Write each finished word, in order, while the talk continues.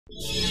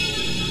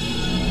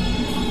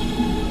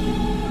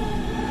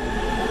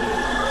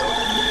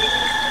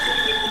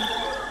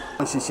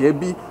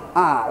Shishebi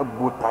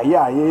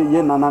botaya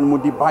ye nanan mu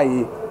di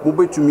baye mu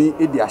betumi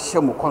e di ahye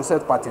mu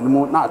concert party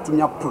mu na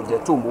atunya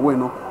project mu we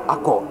no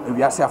akọ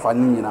ewiase afa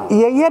ni nyina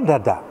ye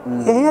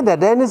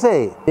dada ni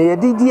say ye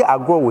didi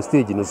agro wo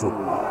stage no so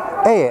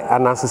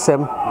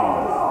anansesem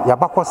ya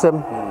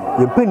bakosem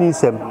ye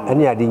panisem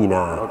ene ade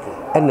nyina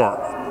ena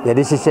ye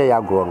de hihye ya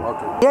agro no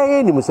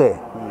ye ni mu say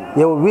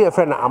ye we e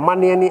friend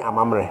amane ni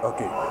amamre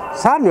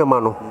sa nuoma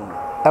no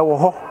ewo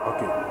ho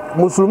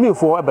musulmi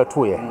fo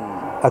ebeto ye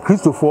a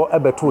Christopher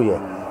ebetoye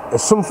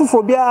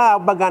somfufo bia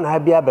bagan ha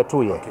bia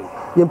betoye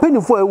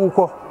yempanifo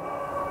ewuko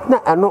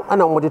na ano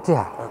ana modete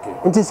ha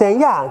nti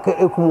sen ya ka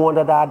ekumu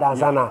onda da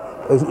sana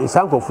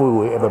sankofo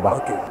we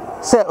ebeba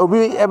se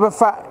obi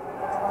ebefa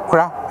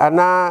kra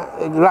ana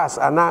glass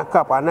ana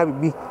cup ana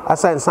bibi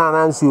asan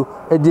sana nsuo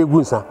ede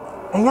gunsa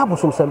eya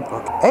bosomsem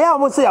eya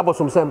mo se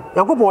abosomsem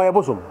yankopon ye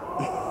bosom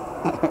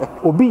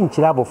obi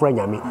nchira abofra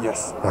nyame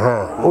yes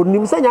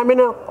onim se nyame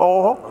na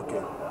oho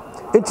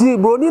eti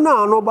broni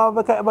na no ba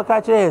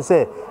baka kire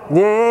se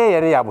ne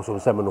yere ya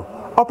bosomsem no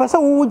opese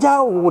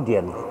wuja wo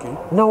de no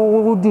na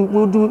wudi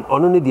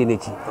ono ne de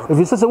nechi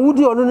efi se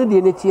wudi ono ne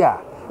de nechi a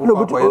na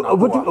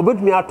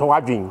obetumi ato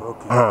adwen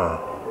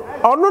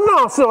ono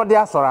na se ode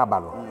asora aba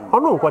no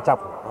ono nko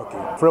chapo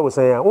frɛ wo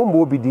se ya wo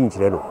mbo obi din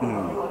kire no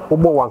wo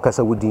bo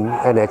wankasa wudin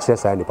e na kire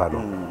sa nipa no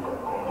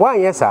wan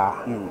yesa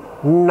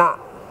na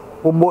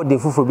wo bo de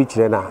fufu bi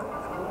kire na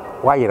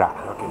wayira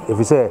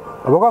efi se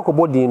obakwa ko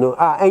bo din no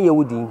enye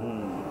wudin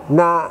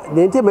na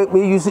the ente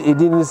me use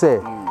edin ni say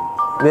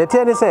na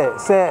ente ni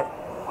say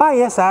why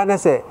yes na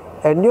say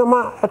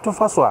enioma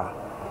etofa so a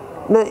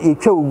na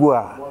etwa ugu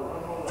a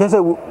chese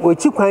we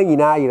chi kwan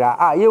nyina ayira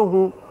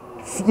yehu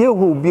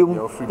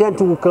biom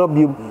yentu kan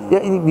biom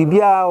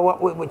bibia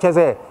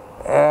chese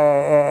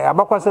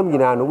abakwasam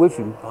nyina no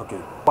wefim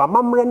wa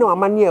mamre ne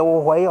amane e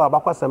wo ho ye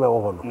abakwasam e wo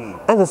ho no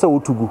anse say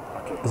wotugu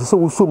se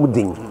wo so mu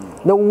din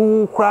na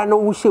wo kra na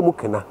wo hye mu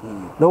kena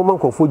na wo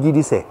mankofo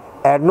gidi say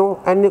no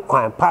any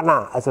kwan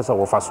pana asesa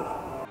wo faso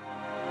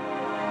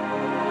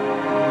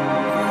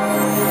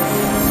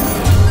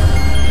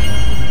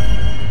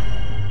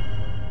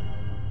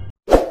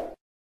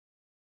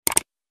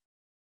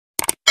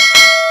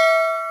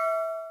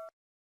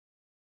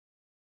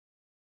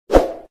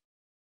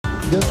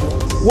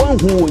wan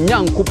hu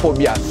nyankopo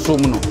bia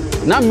som no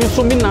na me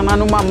so mi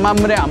nanano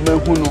mamre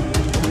amahu no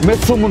me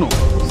som no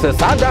se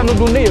sada no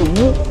do na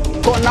ewu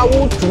ko na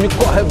wo tumi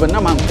ko heaven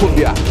na man ko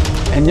bia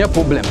enye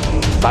problem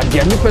but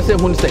the new person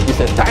who say it's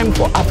a time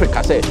for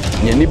Africa say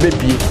ye ni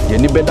baby ye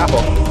ni better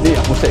ho they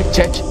who say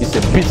church is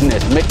a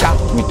business maker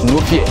with no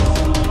fear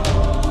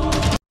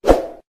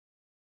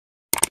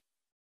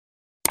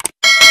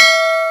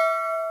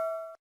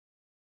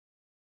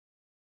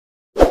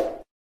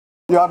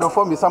you are the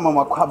for me some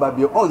makwaba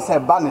bi on say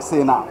ba ne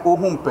say na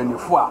ohun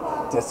panifo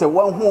a te say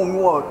wan hu mi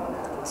wo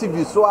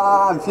TV so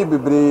amfie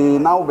bebre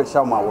na wo be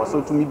sha ma wo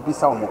so tumi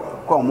bisa mo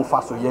ko mo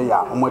fa so ye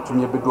ya mo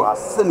atumi bedu ha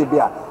se ne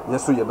bia ye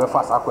so ye be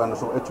fa sa kwa no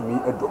so atumi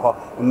edu ho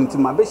nti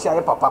ma be sha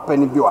ye papa pa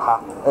ne bi o ha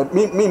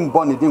mi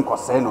mbo ne din ko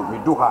se no mi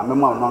du ha me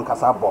ma no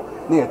nkasa bo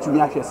na ye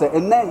atumi ahwe se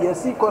ene ye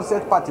si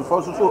concert party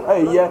for so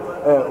ye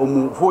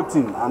omu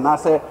voting ana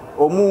se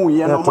omu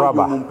ye no ma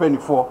omu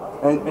mpanifo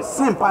and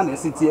same pan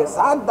city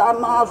sa da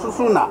na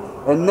so na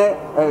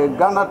ene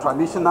Ghana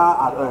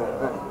Traditional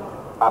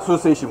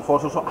Association for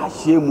so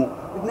ahyemu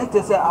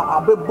nete se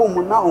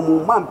abebom na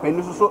omu man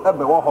pani so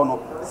ebe wo ho no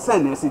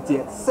sen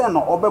city sen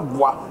no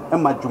obeboa e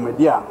ma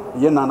dwumadi a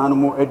ye nanano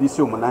mu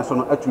edisi omu nan so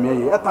no atumi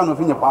ye eta no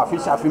finya pa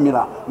official family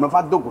me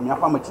fa dogo mi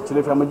afa ma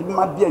chichire fa ma di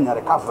ma bia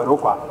nyare ka fere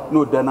kwa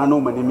no de na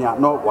no manimi a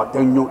no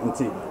watanyo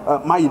nti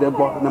ma yide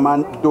go na ma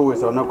do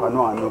so no kwa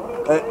no anu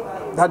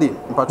daddy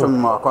mpacho mi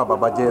ma kwa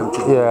baba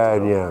JMT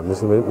yeah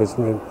miss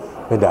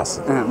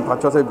Medas.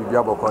 Mpacho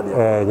bibia boko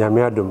de.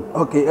 Nyame adom.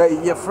 Okay,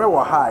 ye frɛ wo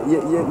ha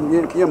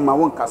ye ma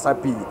won kasa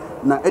pi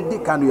na edi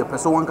kan ye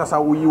person won kasa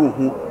wo yi wo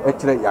hu e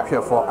kire ya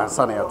hwefo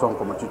ansa na ye ton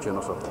komotwetwe no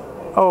so.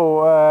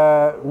 Oh,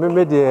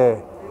 me de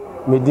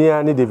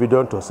media ni David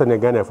Donton se ne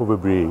Ghana fo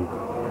bebre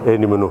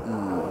enim no.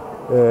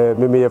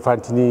 Me ye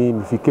fantini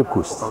mi fi Cape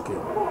Coast.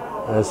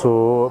 Okay.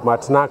 So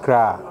matna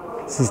kra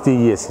 60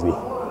 years ni.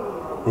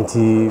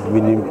 Nti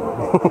minim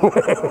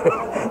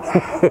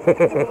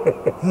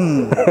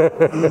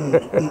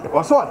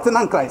also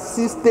tenankrai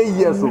 60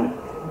 years old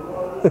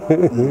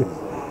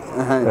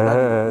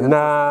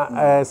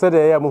na said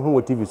I am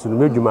who TV so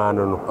me dwuma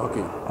no.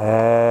 Okay.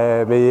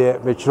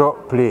 Me chro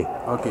play.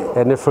 Okay.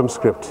 And film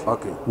script.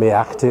 Okay. Me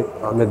act,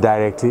 me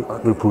direct,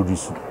 me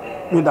produce.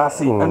 Me da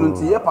see and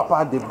until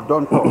papa they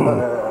don't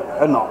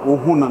no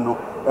ohun no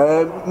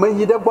me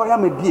yide boya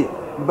me bie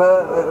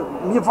ba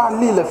mi va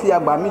lile fi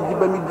agba mi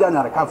jibe mi dia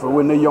nyare ka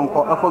we na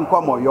yonko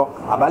akonko moyo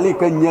abale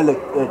ka nyele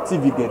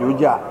TV gere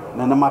oja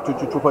na na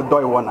matututu ko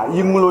doy wona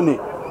yi ngulo ne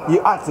yi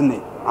art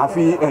ne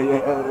afi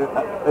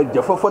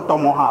jefofo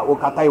tomo ha o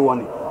katai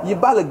woni yi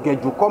bale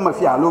geju ko ma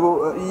fi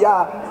alo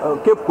ya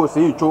Cape Coast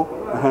yi cho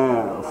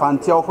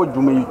fantia of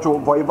Juma you cho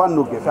for even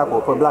no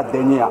gefako for black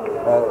denia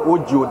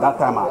ojo that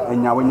time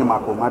enya wenye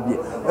makoma bi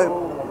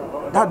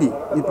daddy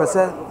me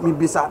pese me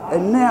bisa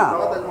ene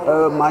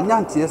a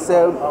manyantie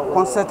se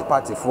concert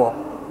party for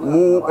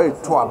mu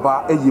to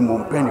aba eyi mu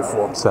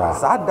mpenifo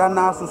sa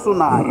dana susu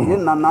na ye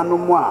nananu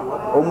mu a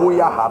omu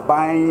ya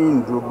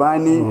haban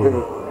ndrubani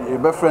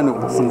be friend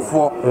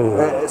busumfo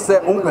se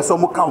umpese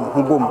omu ka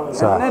ho bom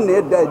na na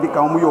e da di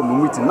ka omu ye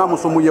omu meeting na mo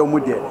so mu ye omu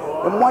de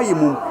mo ayi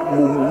mu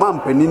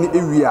mampani ni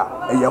ewi a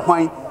ye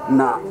hwan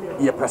na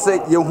ye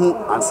pese ye hu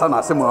ansa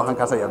na se mo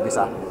hankasa ya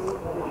bisa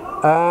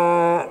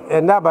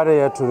and nobody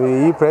here to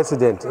the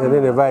president and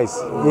then the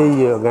vice,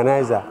 the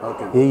organizer,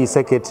 the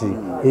secretary,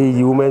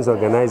 the women's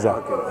organizer,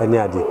 and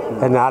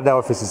the other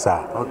officers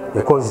are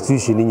the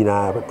constitution in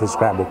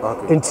prescribed.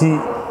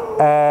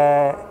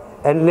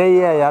 And then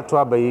you to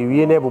have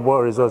we enable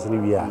more results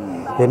in the year.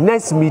 The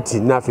next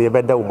meeting, nothing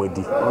better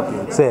umedi.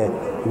 Say,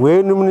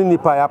 we no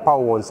nipa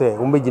power one say,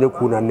 umejina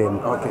kuna name.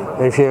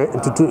 And share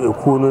into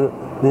kuna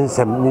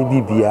ninsam ni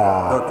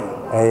bibia.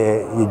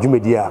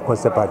 Jumedia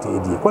Concert Party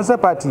AD.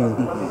 Concert Party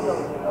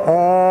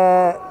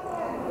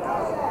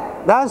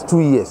that's 2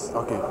 years.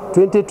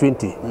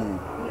 2020.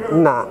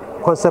 Na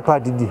Concert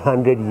Party did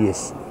 100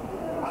 years.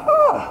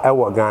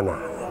 Our Ghana.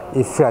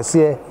 If I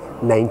say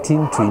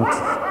 1920.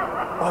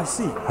 I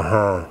see.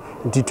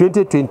 Until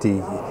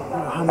 2020,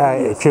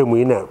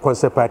 Chemuina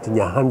Concert Party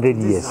 100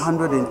 years.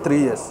 103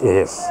 years.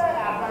 Yes.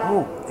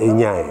 Oh.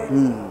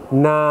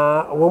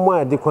 Na one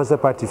more the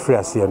Concert Party free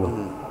as you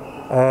know.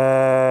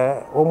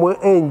 Omo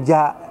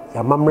enja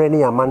ya mamre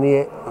ni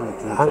amane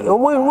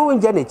omo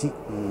enja nechi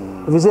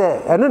if you say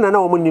eno na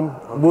omo nim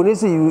but you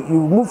say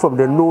you move from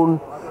the known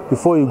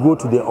before you go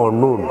to the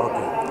unknown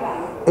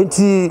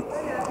enti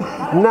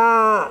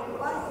na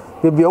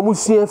bebi omo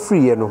sua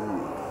free no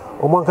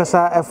omo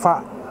ankasa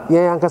efa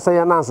yen ankasa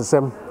ya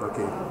nansesem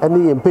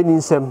ene ye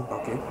mpeninsem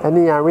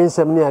ene ya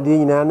rensem ne ade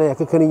nyina na ya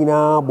kekere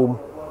nyina bom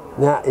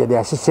na ye de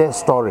ahyehyɛ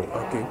story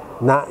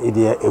na ye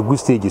de egu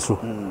stage so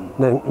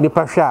na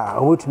nipa hwa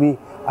hotumi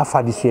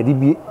afa de suade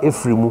bi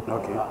efrimu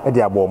e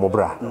de abo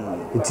omobra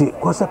nti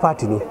Concert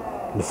Party no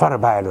the far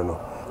by no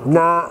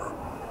na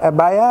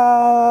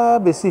ebaya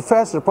besi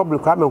First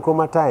Republic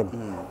Kwame time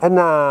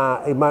na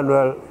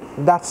Emmanuel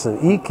Datson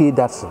EK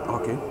Datson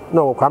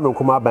no Kwame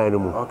Nkrumah ban no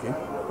mu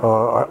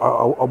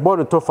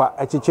obodo tofa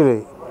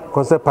achichire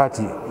Concert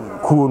Party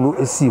kuo no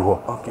esi ho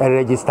e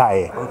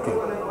register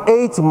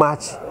 8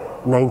 March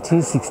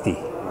 1960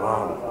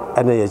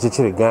 and ye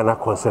achichire Ghana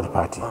Concert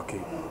Party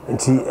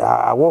nti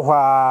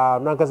awohwa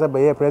nankasa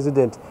be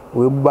president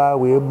we ba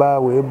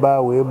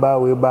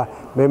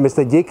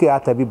Mr. JK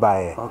Atabi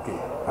bae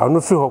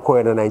anu fi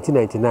hokọ na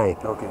 1999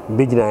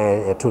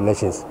 begina to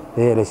elections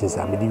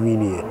am di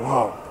win here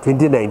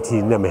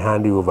 2019 na me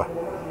hand over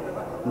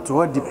to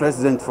what the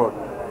president for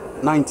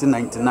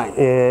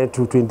 1999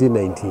 to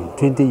 2019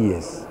 20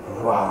 years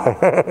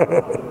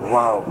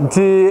wow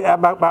nti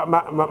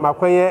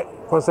makwaye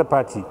Concert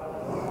Party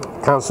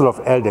Council of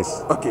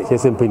Elders.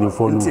 Yes, and penny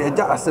for you.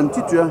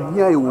 Assembly to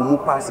here you will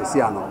move past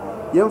Siano.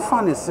 Young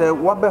Fanny said,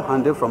 what be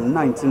handed from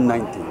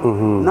 1990.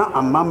 Now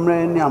a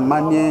mamre, a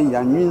mania,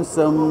 yan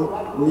some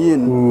near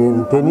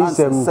penny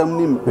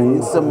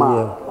some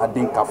a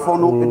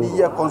dinkafono, and the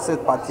year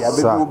Concert Party, I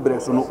will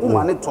breast no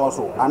woman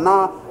torso, and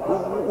now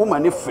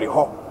woman free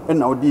hop, and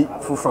now the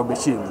full from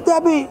machine.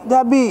 That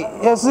be,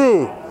 yes,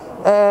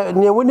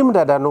 near William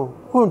Dadano,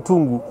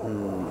 Kuntungu.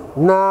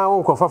 Now,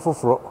 Uncle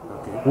Fafro.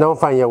 Na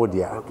mfa nya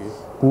wodia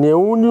ne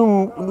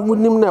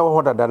unim na wo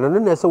hodada no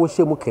na se wo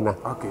hyemu kena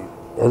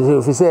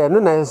if say no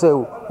na se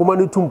wo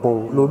manu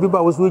tumpon na obi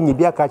ba wo so nyi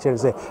bia ka kire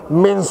se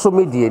menso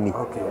medie ni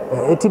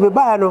enti me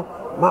ba no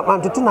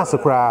mantoto na se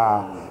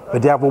kra be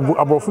dia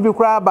abofu bi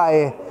kra ba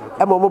e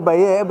mo ba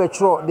ye e be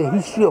kiro the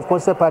history of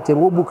Concert Party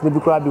wo book ne bi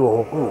kra bi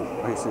wo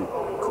I see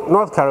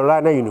North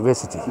Carolina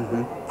University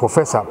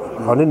professor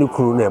on ni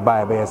kuru na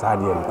ba e be yes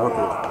ade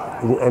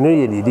ni eno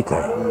ye ni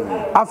dikai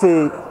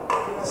afi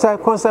say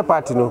Concert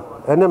Party no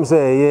enem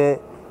say ye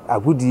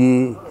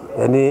agudie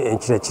ene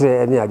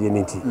enkyerɛkyerɛ ene ade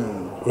nti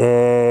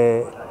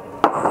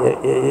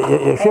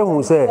hwɛ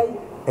hu say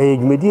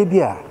edwumadie bi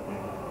a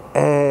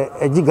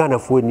egi Ghana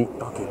fo ni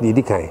de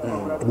di kan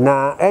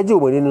na eje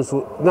omoni no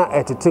so na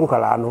etete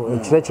nkwala no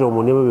enkyerɛkyerɛ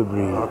omoni ma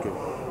bebre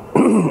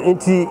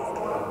nti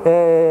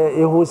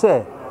ehu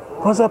say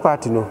Concert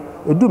Party no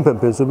edu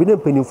mpempenso bi na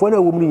mpanimfo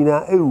na wo mu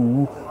nyina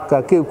ewu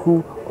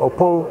kakeku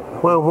opon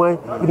hwan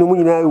inu mu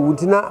nyina ewu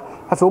nti na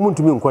afa wo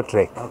ntumi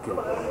nkotre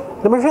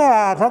na me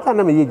hwɛ tata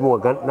na me yedwuma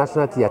organ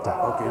National Theatre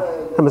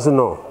na me so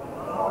no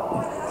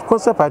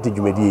Concert Party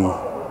dwumadi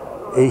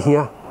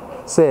ehia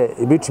sɛ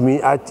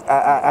ebetumi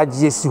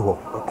agye si ho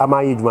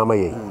ama yedwuma ma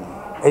yɛ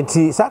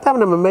enti sata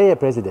na me mɛyɛ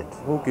president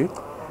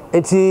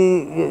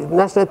enti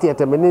National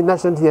Theatre me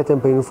National Theatre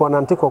mpanimfo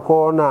na nte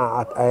kokɔ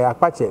na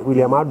akpache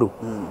William Ado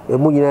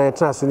mu nyina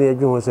trans na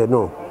yedwuma sɛ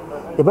no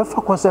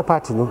ebefa Concert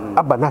Party no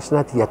aba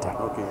National Theatre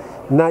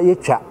na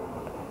yetwa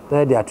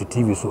na dia to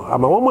TV so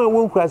ama wo ma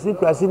won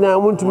krasi na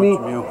wontumi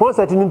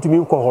concert ntumi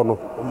nkɔ ho no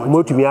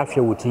motumi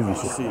ahwɛ wo TV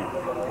so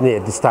na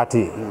the start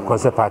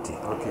concert party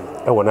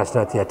e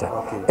National Theatre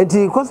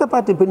enti concert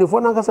party penifo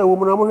na kasa wo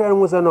mu na mo hwere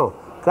mu se no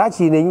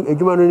krachi na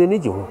edwuma no ni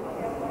ji ho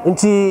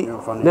enti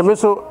na me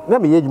so na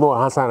me yedwuma wa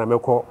hansa na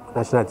mekọ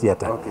National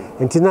Theatre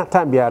enti na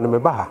time bia no me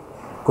ba ha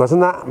because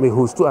na me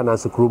host to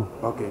announce room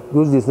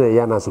those days na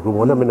ya announce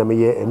room na me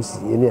ye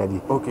MC ni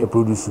ade e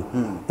produce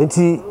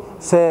enti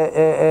se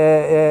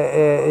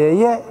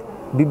ye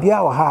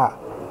bibia wa ha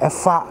e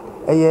fa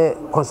eye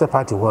concert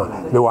party ho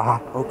me wa ha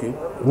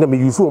na me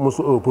use wo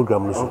so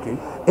program no so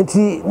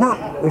enti na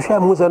me hwa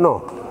mu se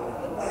no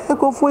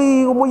ekofo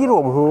yi mo yire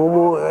wo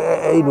mo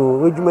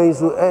no edwuma yi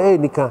so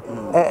nika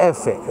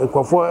efe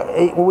ekofo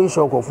wo yi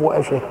show ekofo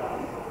ehwe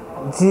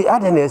ti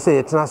ade na ese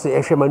yetena se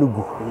ehwe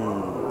manugu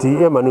ti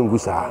e manugu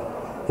sa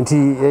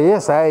nti ye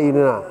sa yi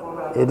na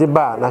e de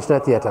ba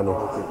National Theatre no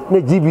na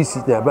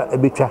GBC na ba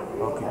ebetwa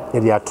e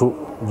de ato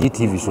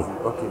GTV so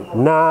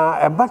na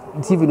eba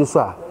TV no so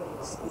a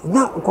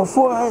na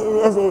kofo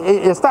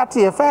start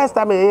here first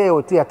time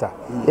here theater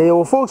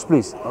folks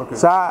place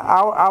so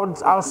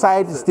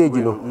outside the stage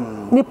you know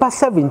nipa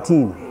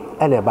 17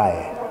 and a buy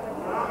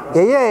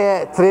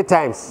yeah 3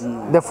 times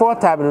the 4th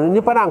time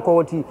nipa na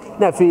nko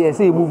na fe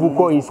say move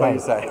go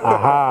inside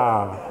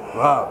aha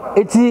wow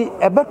eti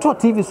e better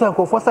TV so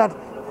kofo start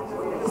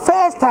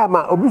first time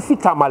obi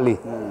fit tamale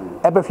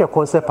e be fe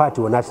concert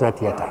party on National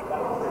Theatre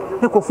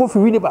na kofo fi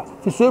winiba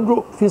fi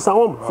sodro fi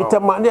sawom fi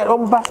tamane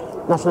omba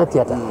National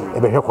Theatre e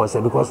be hwe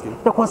concert because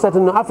the concert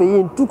no afa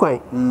yin tu kwan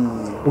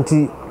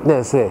nti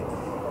na say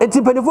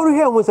enti penifo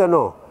hwe mu se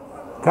no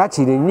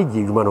krachi ni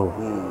gi dwuma no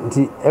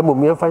nti e mo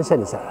mi fan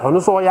shani sa ono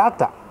so ya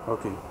ata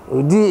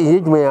odi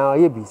yedwuma ya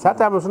ye bi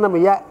sata me so na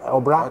me ya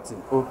obra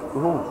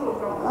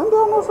and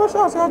ono so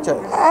sha sa che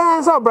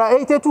so obra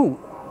 82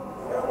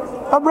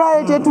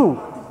 obra 82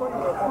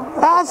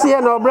 asi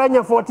na obra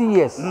nya 40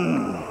 years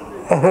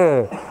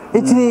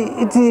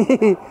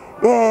iti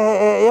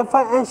ya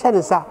fa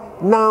enshane sa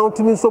na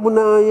utimi so mu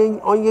na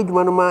onye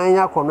dwuma no ma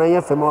anya kono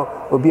anya fem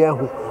obi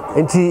ahu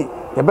enti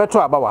ya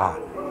beto aba wa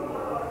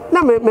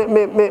na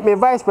me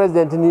vice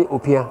president ni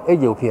opia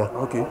eje opia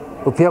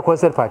opia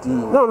concert party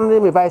no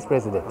me vice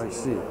president I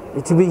see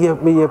it be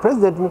me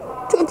president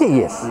 20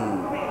 years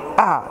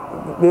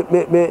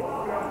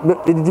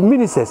the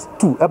ministers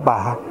too aba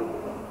ha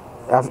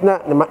afna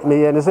me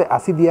ye say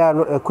afibia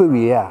no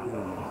ekwewie a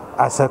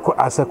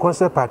as a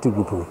concert party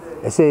group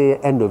I say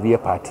end of year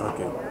party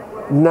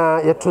na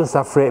yeton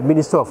safre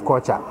minister of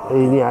culture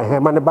ni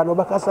ahema ne ba no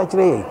bakasa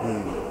kire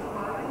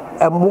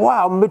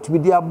emwa metumi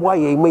di aboa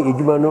ye ma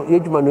yedwuma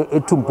no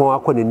etumpon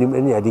akonanim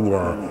ani ade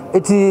nyina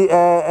eti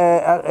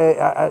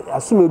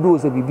asumedu o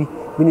se bibi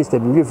minister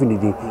bi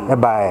finidi e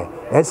ba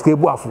SK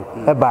buafu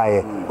e ba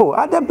ye oh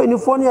adam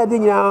penifo ni ade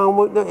nyina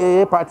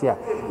party a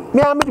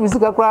me amedi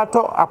bisika kura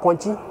to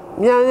aponchi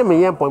me anya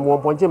me yen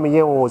ponche me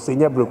yen o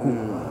senya breku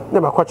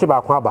na makoche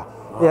ba kwa ba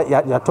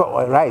ya to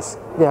rice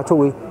ya to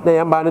we na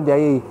yamba no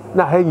dey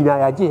na ha nyina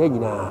ya je ha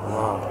nyina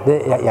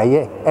ya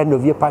ye end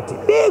of year party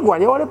big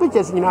one you all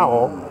pictures nyina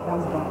ho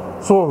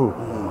so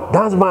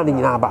dance band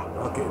nyina ba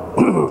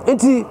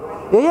enti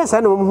yes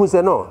na mo hu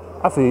se no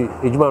afi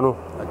ejuma no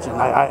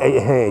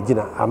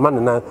gina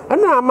amana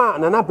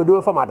na na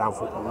pedo fa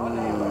madamfo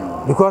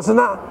because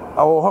na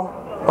ho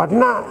but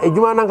na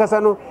ejuma na nkasa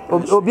no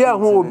obi a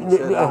hu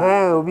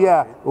obi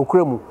a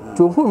okramu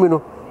to hu mi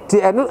no ti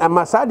eno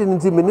amasade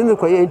nti menene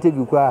koye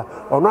interview kwa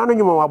ono anu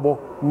nyuma wabo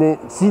ne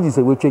CDs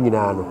e wetwa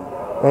nyina no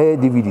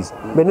DVDs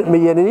me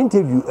ye ne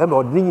interview e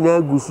odini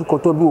nyina gusu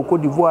koto bi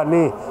Cote d'Ivoire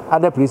ne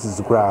other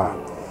places kwa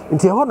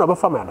nti ho no ba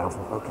fa madamfo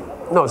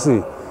no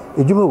see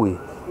ejuma we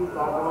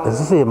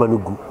ese se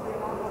manugu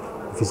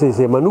fi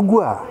se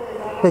manugu a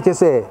na che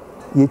se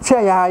ye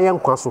twa ya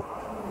nkwa so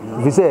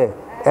fi se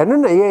eno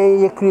na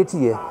ye create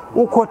ye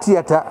wo ko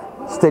theater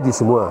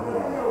studies mu a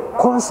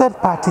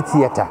concert party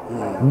theater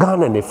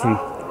Ghana na free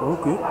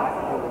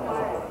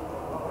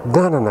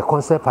Ghana na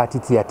concert party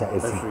theater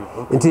free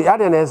nti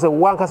ade na say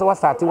one kasa wa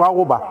start wa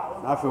wo ba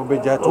na fe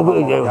obeja to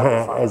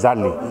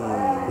exactly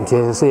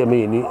nti say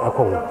me ni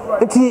akọ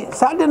nti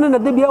sade na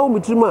de bia wo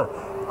mitrima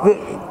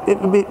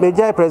me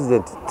jai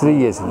president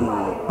 3 years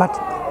but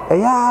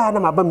eya na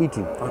maba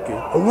meeting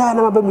eya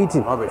na maba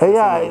meeting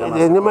eya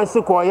ne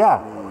masiko ya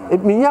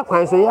minya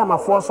kwan so ya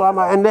mafo so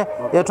ama ende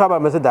ye to aba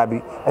me se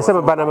dabi ese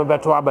me ba na me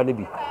beto aba ne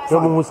bi yo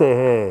mu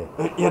se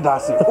ye da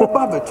se o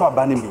ba beto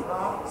aba ne bi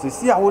se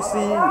si a wo si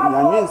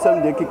nyanwe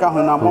nsam de kika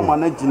ho na mama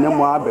na gine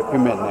mu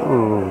abepeme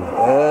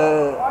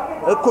ne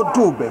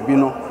ekodu bebi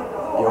no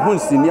ye hu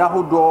nsini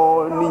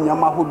ahodo ni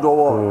nyama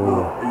ahodo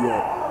ye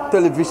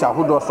television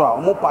ahodo so a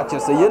mo pa che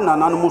se ye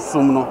nananu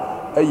musum no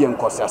eye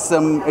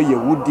nkosasem eye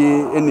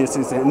wudi ene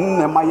sese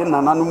nne ma ye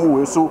nananu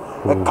we so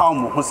ka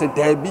mo ho se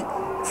dabi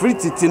free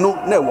titi no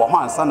na wo ho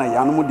ansa na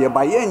ya no mu de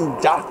ba ye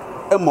nja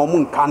emom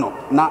nka no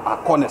na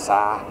akone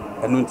saa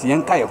enu nti ye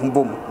nka ye ho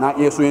bom na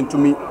ye so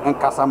entumi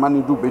nkasa ma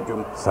ne du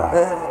bedwum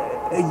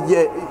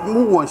ye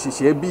mu won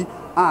hihye bi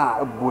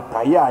a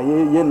botaye a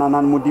ye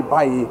nanan mu di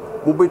baye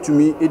mu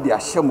betumi e di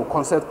ahye mu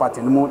concert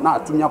party mu na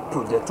atunya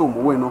project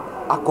mu we no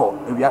akọ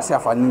ewiase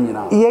afa ni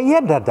nyina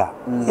ye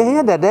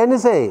dada ni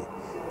say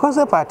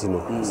concert party no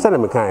sene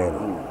me kan no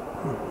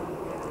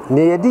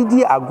ne ye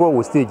didi agro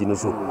wo stage no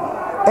so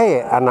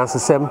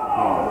anansesem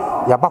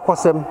ya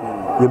bakosem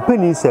ye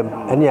penisem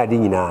ene ade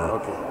nyina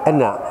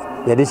ena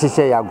ye de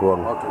hihye ya agro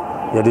no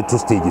ye de two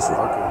stages so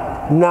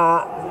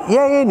na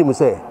ye ni mu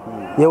say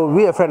ye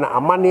we friend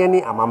amane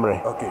ni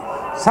amamre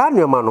sa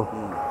nneoma no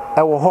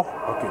ewo ho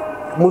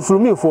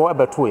musulmifo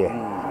ebeto ye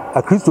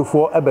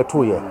akristofo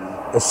ebeto ye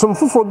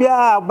somfofo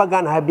bia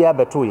baga na ha bia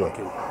beto ye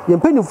ye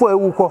mpanifo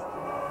ewuko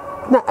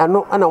na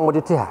eno ana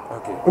wode te ha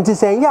nti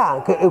sen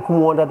ya ka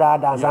ekum won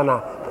dada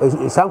sana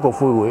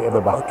sankofo we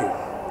ebeba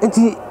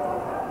nti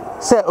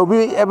se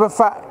obi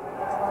ebefa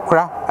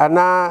kra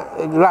ana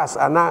glass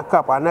ana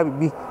cup ana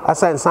bibi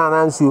asa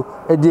sana nsuo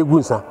edegu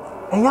nsa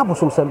enya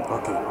bosomsem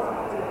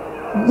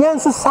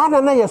yenso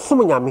sana na ye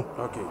som nyame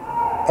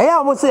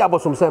eya mo se ya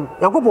bosomsem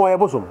yakopon ye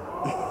bosom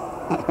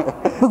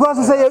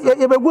because say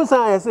ye begu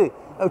nsa ye say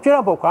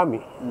twera po kwa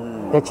mi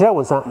ye kire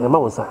wonsa ye ma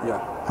wonsa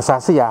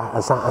asase ya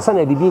asa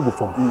na dibi gu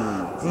fom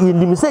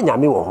yenim se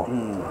nyame wo ho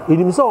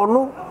yenim se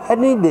ono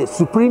any the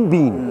supreme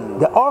being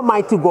the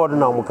almighty god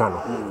na mo kan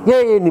ye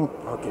yenim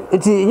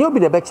enti nyo bi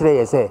de be kire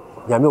ye say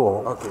nyame wo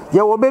ho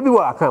ye wo bebi wo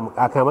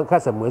akam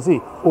kasa mo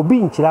say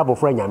obi nkire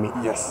abofra nyame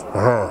yes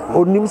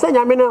onim se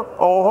nyame na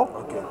ho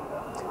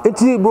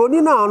enti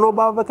broni na no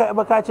ba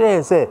baka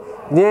kire say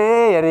ne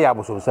ye ya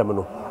bosomsem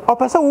no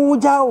opese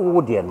wuja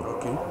wo de no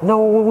na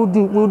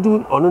wudi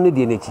ono ne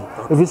de nechi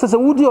if say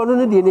wudi ono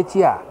ne de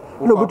nechi a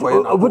no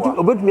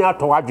obetumi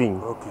ato adwen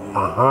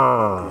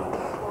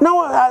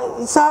now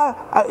sa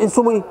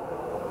insumi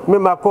me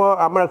mako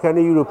America and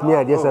Europe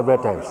near there several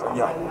times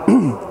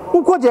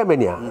uko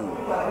Germany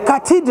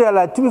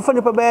cathedral to be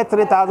funny per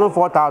 3,000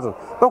 4,000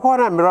 ko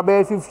na me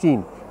robe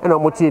 15 and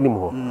omoti enim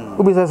ho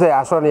obi say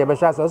aso na ye be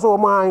sha so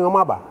man o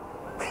maba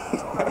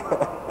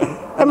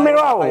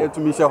emirawo ayo to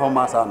me share home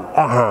asa no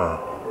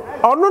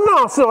ono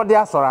na se ode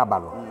asoro aba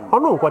no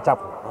ono nko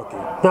chapo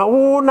na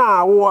wo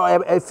na wo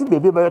afi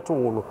bebe be to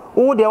wo no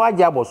wo de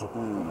waje aboso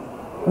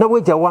na wo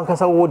je wan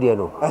kasa wo de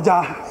no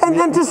aja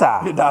enti sa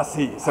da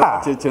si se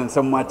chechen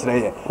se ma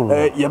kire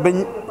ye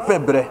be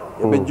febre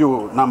ye be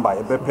jo number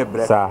ye be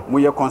febre mu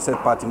ye concert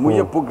party mu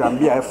ye program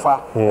bi a fa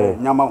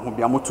nyama ho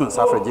bia motu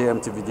nsafre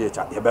JMTV DH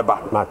ye be ba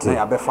na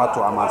ye be fa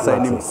to amasa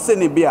nim se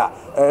ne bi a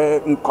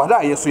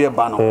nkoda ye so ye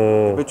ba no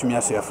ye betumi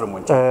aso ye frem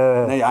ncha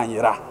na ye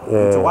anyira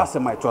nti wase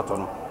my toto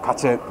no ka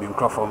che me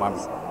microphone mami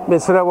me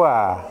sere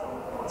wa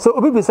so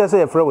obi bi say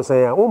ye frem wo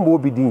say wo mbo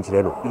obi din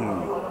kire no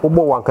wo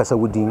bo wan kasa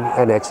wudin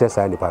na kire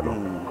sa nipa no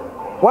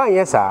wan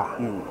ye sa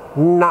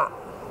na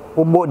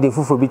wo bo de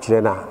fufu bi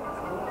kire na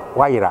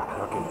wayira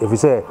if you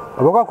say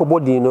obaka ko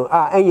bodin no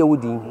enye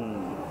wudin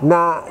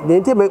na de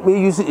nte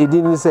me use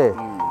edin ni say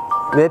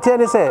na te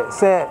ni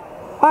say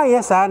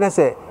wan sa na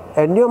say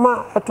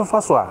enioma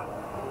etofa so a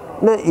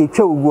na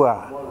etwa ugu a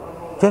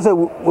che say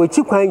wo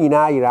chi kwan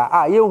nyina ayira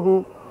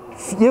yehu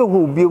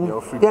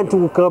biom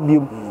yentu ka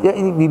biom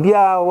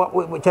bibia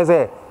che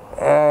say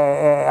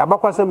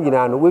abakwasam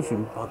nyina no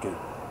wefim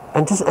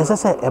ense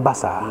say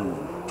ebasa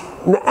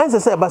na ense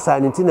say ebasa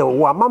nti na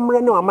wo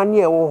amamre ne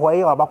amane wo ho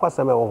ye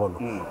abakwasam wo ho no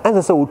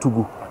ense say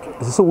wotugu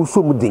ense say wo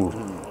som din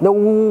na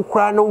wo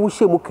kra na wo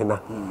hyemu kena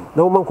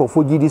na wo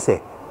mankofo gidi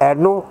say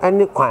eno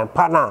ene kwan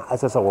pa na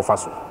ense say wo fa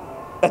so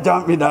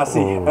ejam mi da si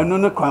eno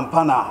ne kwan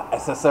pa na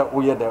ense say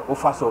wo ye de wo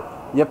fa so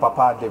ye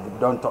papa David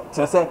Donton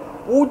say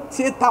wo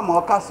tieta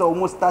ma ka so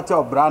mo start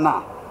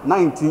obrana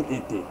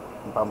 1980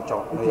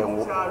 mpamcho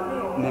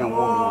ne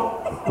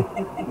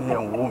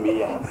enwo mi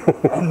ye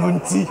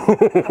enunti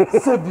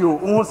sebio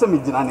wo se me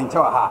gina ne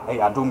ncha ha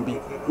adom bi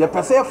ye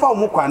pese fa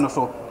mo kwan no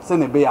so se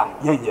ne be ya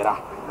ye yira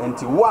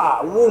enti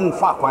wo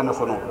mfa kwan no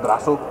so no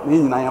braso ne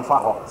nyina ye mfa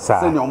ho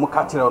se ne omo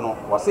ka kire no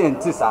wo se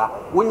enti sa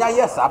wonya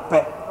ye sa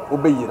pe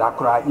obeyira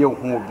kra ye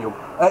hu obio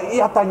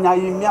yatanya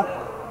ye mia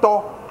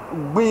to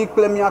gbi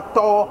klemia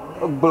to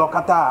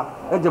blokata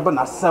ejebe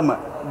na sama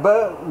be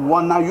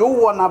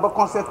wona be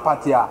concert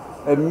party a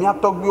mia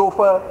to gbi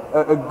ofa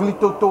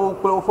glitoto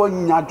kle ofa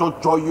nya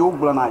jojo yo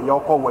blona yo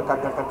ko we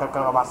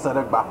kaka ba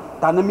seregba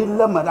tanami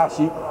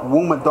lemadashi wo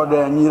me do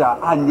de nyira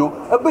anyo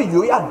ebe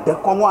yo ya de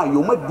konwo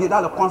ayo me di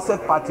da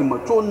concert party mo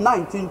to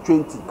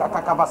 1920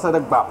 kaka ba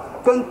seregba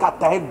kan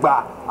kata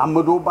egba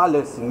amodo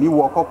bales ni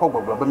wo kokko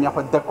gbogbo be mia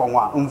fa de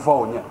konwo mfa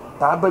onye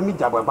ta ba mi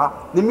jababa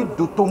ni mi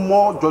duto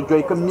mo jojo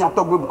e ka mi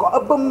atogbo because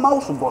aba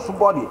mouse bosu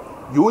body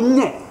yo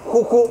nye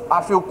koko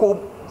afioko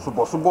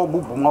subo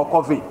bubu mo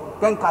cover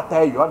kan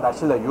kata yo da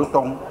shile yo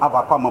ton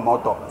aba kwa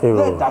momoto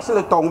le da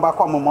shile ton ba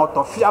kwa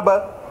momoto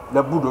fiaba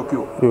le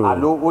budokyo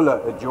alo ola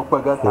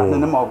ejiopega ta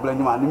ne ma obla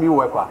ni ma ni mi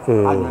we kwa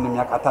anyo ni mi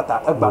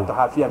akatata egba to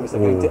ha fia mi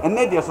security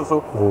ene de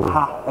so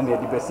ha ene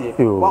de besie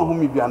wa hu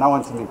mi bia na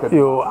want mi ka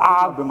yo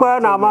akwa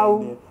na ma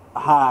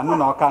ha no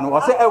na oka no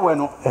wo se ewe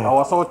no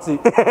wo so ti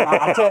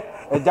na ache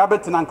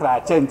ejabet na nkra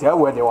ache nti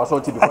ewe de wo so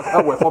ti because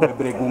ewe for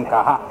bebregu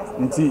nka ha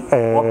nti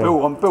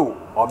ompeu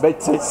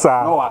obeti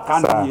no waka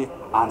nie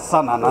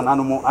ansa na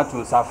no mu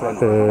atu safre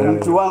no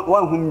nti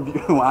wan hum bi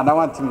ana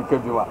wan ti mi ka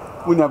bi wa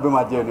munya be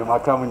ma je ni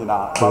maka mu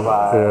nyina bye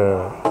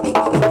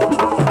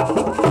bye